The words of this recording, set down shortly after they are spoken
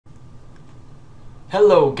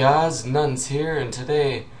Hello guys, Nuns here, and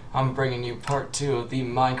today I'm bringing you part 2 of the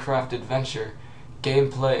Minecraft adventure,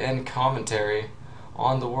 gameplay and commentary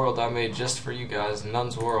on the world I made just for you guys,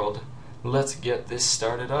 Nuns World. Let's get this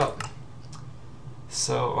started up.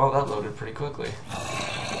 So, oh, that loaded pretty quickly.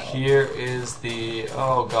 Here is the,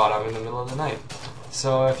 oh god, I'm in the middle of the night.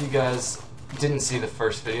 So if you guys didn't see the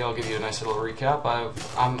first video, I'll give you a nice little recap.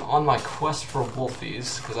 I'm on my quest for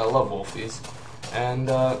wolfies, because I love wolfies, and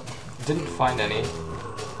didn't find any,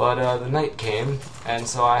 but the night came, and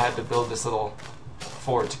so I had to build this little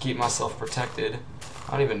fort to keep myself protected.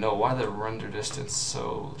 I don't even know why the render distance is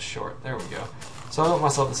so short. There we go. So I built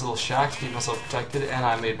myself this little shack to keep myself protected, and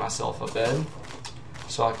I made myself a bed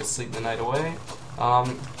so I could sleep the night away.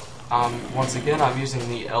 Once again, I'm using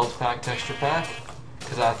the Eld Pack texture pack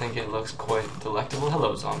because I think it looks quite delectable.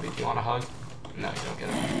 Hello, zombie. Do you want a hug? No, you don't get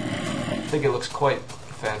it. I think it looks quite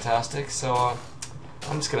fantastic, so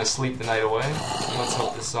I'm just gonna sleep the night away. And let's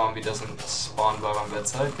hope this zombie doesn't spawn by my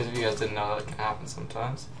bedside, because if you guys didn't know, that can happen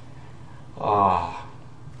sometimes. Ah,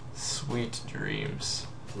 sweet dreams.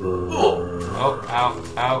 Oh, ow,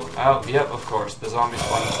 ow, ow. Yep, of course, the zombie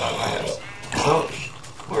spawned inside my house. So,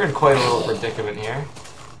 we're in quite a little predicament here.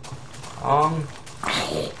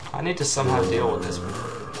 I need to somehow deal with this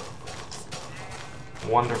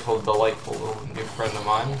wonderful, delightful little new friend of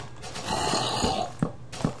mine.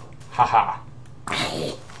 Haha.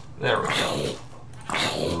 There we go.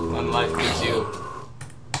 When life gives you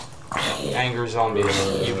angry zombies,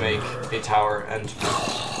 you make a tower and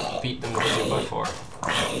beat them with a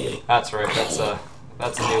 2x4. That's right, that's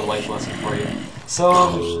a new life lesson for you. So,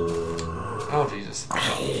 oh Jesus.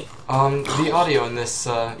 The audio in this,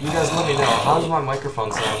 you guys let me know, how does my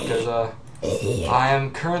microphone sound? Because, I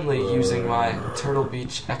am currently using my Turtle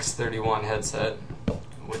Beach X31 headset,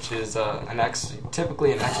 which is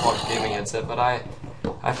typically an Xbox gaming headset, but I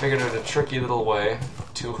figured out a tricky little way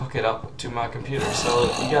to hook it up to my computer. So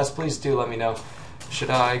you guys please do let me know, should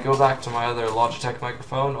I go back to my other Logitech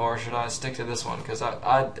microphone, or should I stick to this one? Because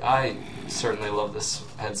I certainly love this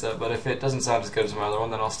headset, but if it doesn't sound as good as my other one,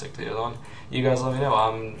 then I'll stick to the other one. You guys let me know.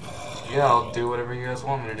 Yeah, I'll do whatever you guys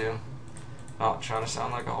want me to do. Not trying to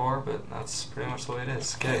sound like a whore, but that's pretty much the way it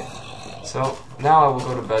is. Okay, so now I will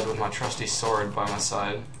go to bed with my trusty sword by my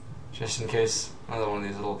side, just in case another one of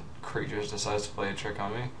these little creatures decides to play a trick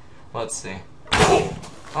on me. Let's see.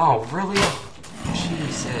 Oh, really?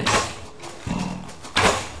 Jesus.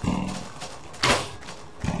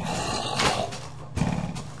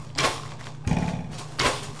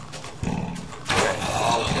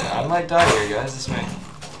 Okay, I might die here, guys. This may...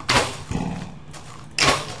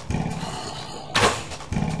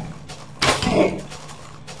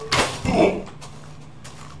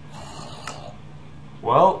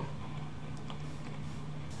 Well,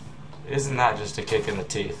 isn't that just a kick in the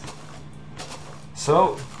teeth?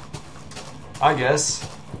 So, I guess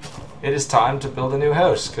it is time to build a new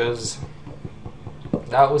house, because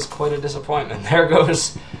that was quite a disappointment. There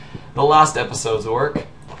goes the last episode's work,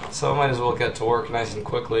 so I might as well get to work nice and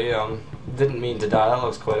quickly. Didn't mean to die. That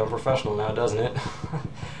looks quite unprofessional now, doesn't it?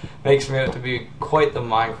 Makes me out to be quite the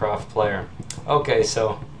Minecraft player. Okay,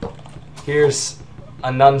 so here's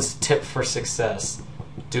a nun's tip for success.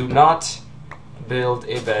 Do not build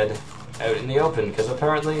a bed out in the open, because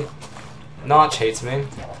apparently Notch hates me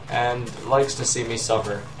and likes to see me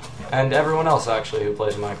suffer. And everyone else, actually, who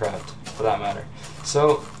plays Minecraft, for that matter.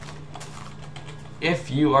 So, if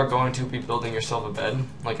you are going to be building yourself a bed,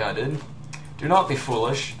 like I did, do not be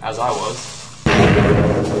foolish, as I was.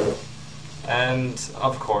 And,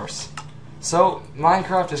 of course. So,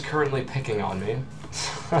 Minecraft is currently picking on me.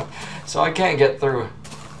 So I can't get through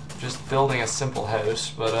just building a simple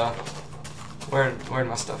house, but where'd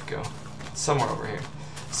my stuff go? Somewhere over here.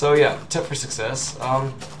 So yeah, tip for success,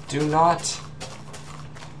 do not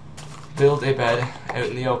build a bed out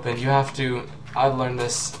in the open. You have to, I've learned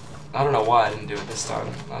this, I don't know why I didn't do it this time.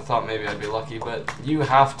 I thought maybe I'd be lucky, but you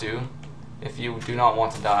have to, if you do not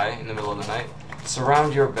want to die in the middle of the night,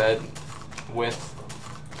 surround your bed with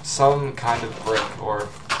some kind of brick, or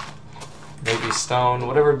maybe stone,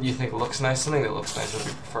 whatever you think looks nice. Something that looks nice would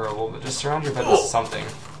be preferable, but just surround your bed with something.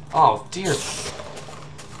 Oh, dear.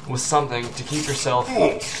 With something to keep yourself,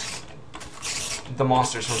 the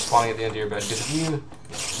monsters from spawning at the end of your bed. Because if you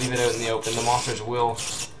leave it out in the open, the monsters will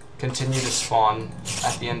continue to spawn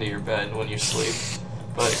at the end of your bed when you sleep.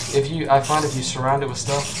 But I find if you surround it with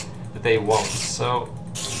stuff, that they won't. So,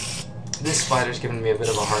 this spider's giving me a bit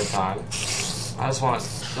of a hard time. I just want to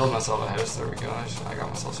build myself a house. There we go. I got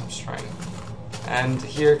myself some string. And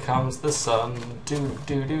here comes the sun.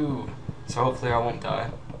 Do. So hopefully I won't die.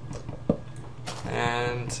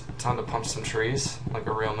 And time to punch some trees like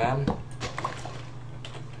a real man.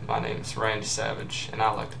 My name's Randy Savage, and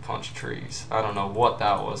I like to punch trees. I don't know what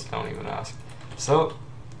that was, don't even ask. So,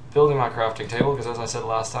 building my crafting table, because as I said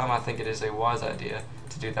last time, I think it is a wise idea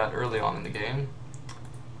to do that early on in the game,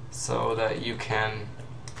 so that you can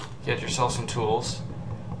get yourself some tools,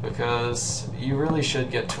 because you really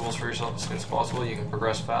should get tools for yourself as soon as possible. You can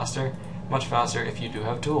progress faster, much faster, if you do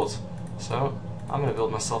have tools. So, I'm going to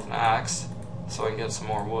build myself an axe, so I can get some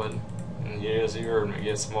more wood. And yes, you heard me,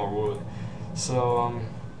 get some more wood. So,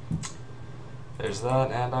 there's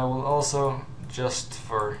that, and I will also, just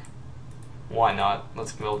for why not,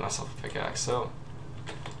 let's build myself a pickaxe. So,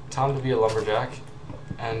 time to be a lumberjack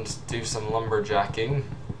and do some lumberjacking.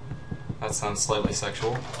 That sounds slightly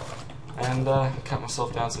sexual. And cut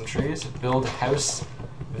myself down some trees, build House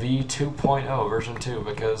V 2.0 version 2,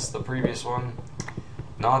 because the previous one,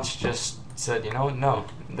 Notch just said, you know what, no.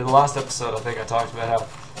 The last episode I think I talked about how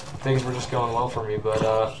things were just going well for me, but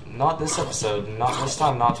not this episode, not this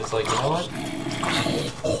time. Notch is like, you know what,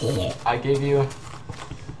 I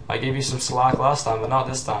gave you some slack last time, but not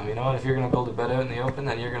this time. You know what, if you're going to build a bed out in the open,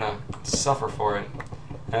 then you're going to suffer for it.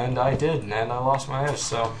 And I did, and I lost my house,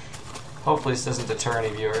 so hopefully this doesn't deter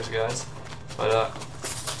any viewers, guys. But,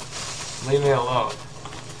 leave me alone.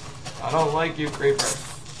 I don't like you, creeper.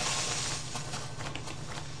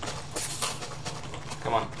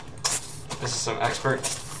 Come on. This is some expert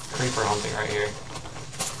creeper hunting right here.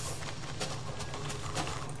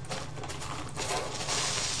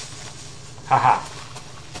 Haha.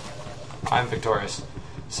 I'm victorious.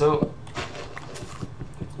 So,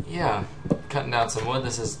 yeah, cutting down some wood.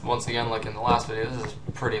 This is, once again, like in the last video, this is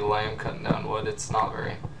pretty lame, cutting down wood. It's not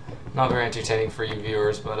very entertaining for you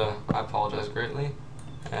viewers, but I apologize greatly.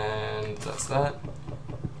 And that's that.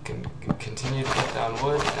 Continue to cut down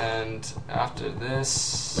wood, and after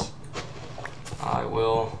this, I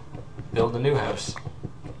will build a new house.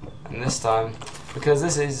 And this time, because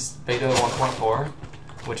this is beta 1.4,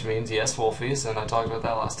 which means yes, wolfies, and I talked about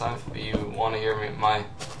that last time. If you want to hear my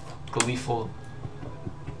gleeful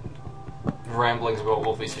ramblings about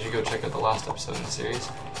wolfies, you should go check out the last episode in the series.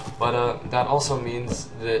 But that also means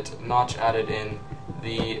that Notch added in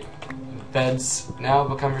the beds now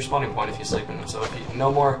become your spawning point if you sleep in them. So if you,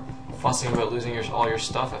 no more fussing about losing all your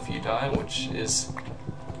stuff if you die, which is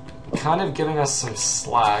kind of giving us some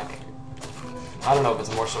slack. I don't know if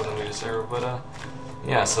it's more so than we deserve, but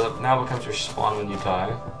yeah, so it now becomes your spawn when you die,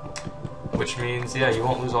 which means, yeah, you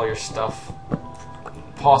won't lose all your stuff.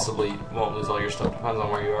 Possibly you won't lose all your stuff, depends on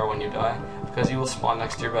where you are when you die, because you will spawn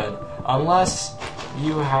next to your bed. Unless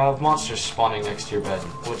you have monsters spawning next to your bed,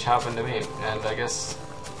 which happened to me, and I guess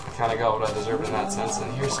I kind of got what I deserved in that sense.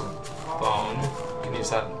 And here's some bone. I can use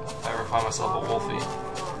that if I ever find myself a wolfie.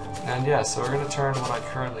 And yeah, so we're going to turn what I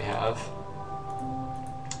currently have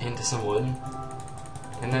into some wood,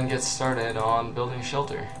 and then get started on building a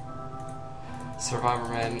shelter.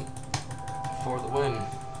 Survivorman for the win.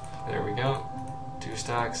 There we go. 2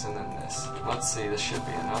 stacks, and then this. Let's see, this should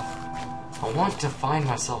be enough. I want to find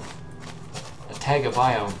myself a tag of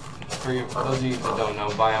biome. For those of you that don't know,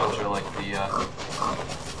 biomes are like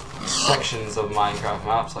the sections of Minecraft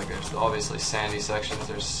maps. Like there's obviously sandy sections,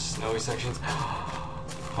 there's snowy sections.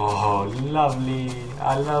 Oh, lovely.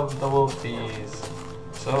 I love the wolfies.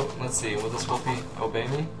 So, let's see, will this wolfie obey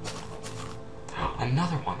me?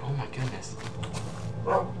 Another one, oh my goodness.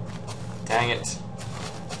 Dang it.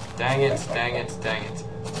 Dang it, dang it, dang it.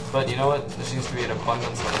 But you know what? There seems to be an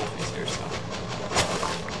abundance of wolfies here, so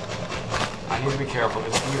I need to be careful,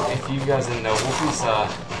 because if you guys didn't know, wolfies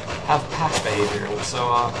have pack behavior.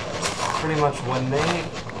 So pretty much when they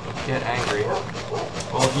get angry,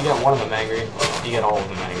 well, if you get one of them angry, you get all of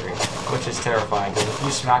them angry, which is terrifying, because if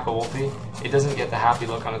you smack a wolfie, it doesn't get the happy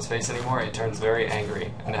look on its face anymore. It turns very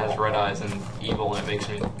angry, and it has red eyes and evil, and it makes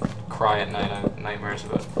me cry at night. I have nightmares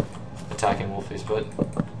about attacking wolfies, but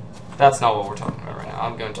that's not what we're talking about right now.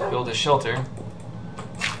 I'm going to build a shelter, and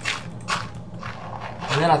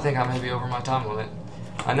then I think I may be over my time limit.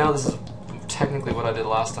 I know this is technically what I did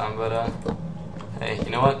last time, but hey, you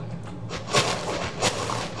know what?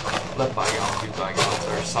 Let bygones be bygones,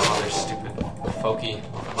 or some other stupid folky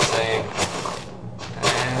saying.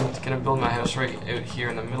 And gonna build my house right out here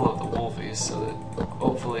in the middle of the wolfies, so that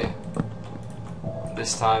hopefully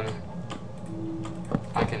this time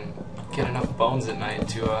I can get enough bones at night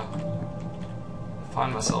to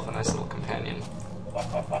find myself a nice little companion.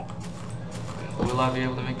 Will I be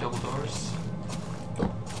able to make double doors?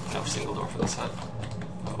 No, single door for this hut.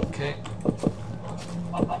 Okay.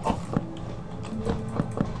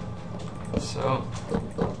 So,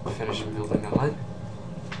 finish building the hut.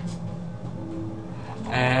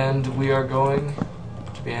 And we are going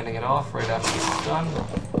to be ending it off right after this is done.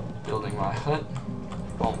 Building my hut.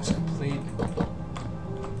 almost complete.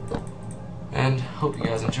 And hope you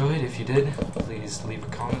guys enjoyed. If you did, please leave a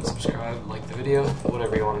comment, subscribe, like the video,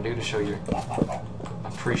 whatever you want to do to show your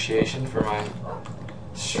appreciation for my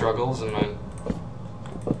struggles and my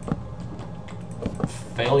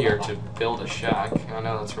failure to build a shack. I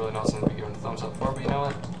know that's really not something to be given a thumbs up for, but you know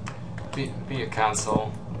what? Be a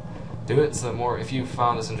console. Do it so more. If you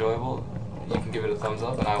found this enjoyable, you can give it a thumbs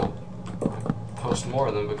up, and I will post more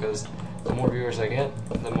of them, because the more viewers I get,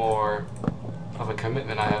 the more of a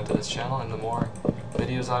commitment I have to this channel, and the more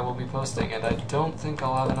videos I will be posting. And I don't think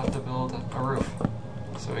I'll have enough to build a roof,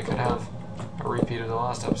 so we could have a repeat of the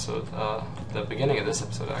last episode, the beginning of this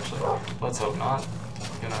episode actually. Let's hope not.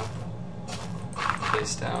 I'm gonna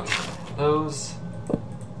place down those,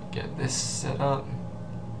 get this set up,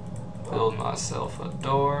 build myself a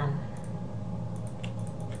door,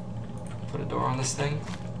 put a door on this thing,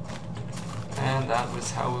 and that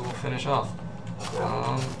was how we will finish off.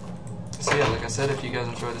 So yeah, like I said, if you guys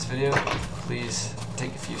enjoyed this video, please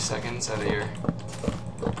take a few seconds out of your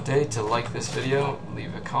day to like this video,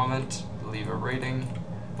 leave a comment, leave a rating,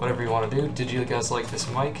 whatever you want to do. Did you guys like this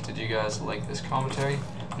mic? Did you guys like this commentary?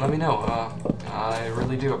 Let me know. I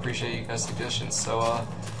really do appreciate you guys' suggestions. So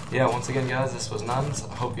yeah, once again guys, this was Nuns.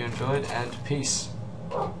 Hope you enjoyed, and peace.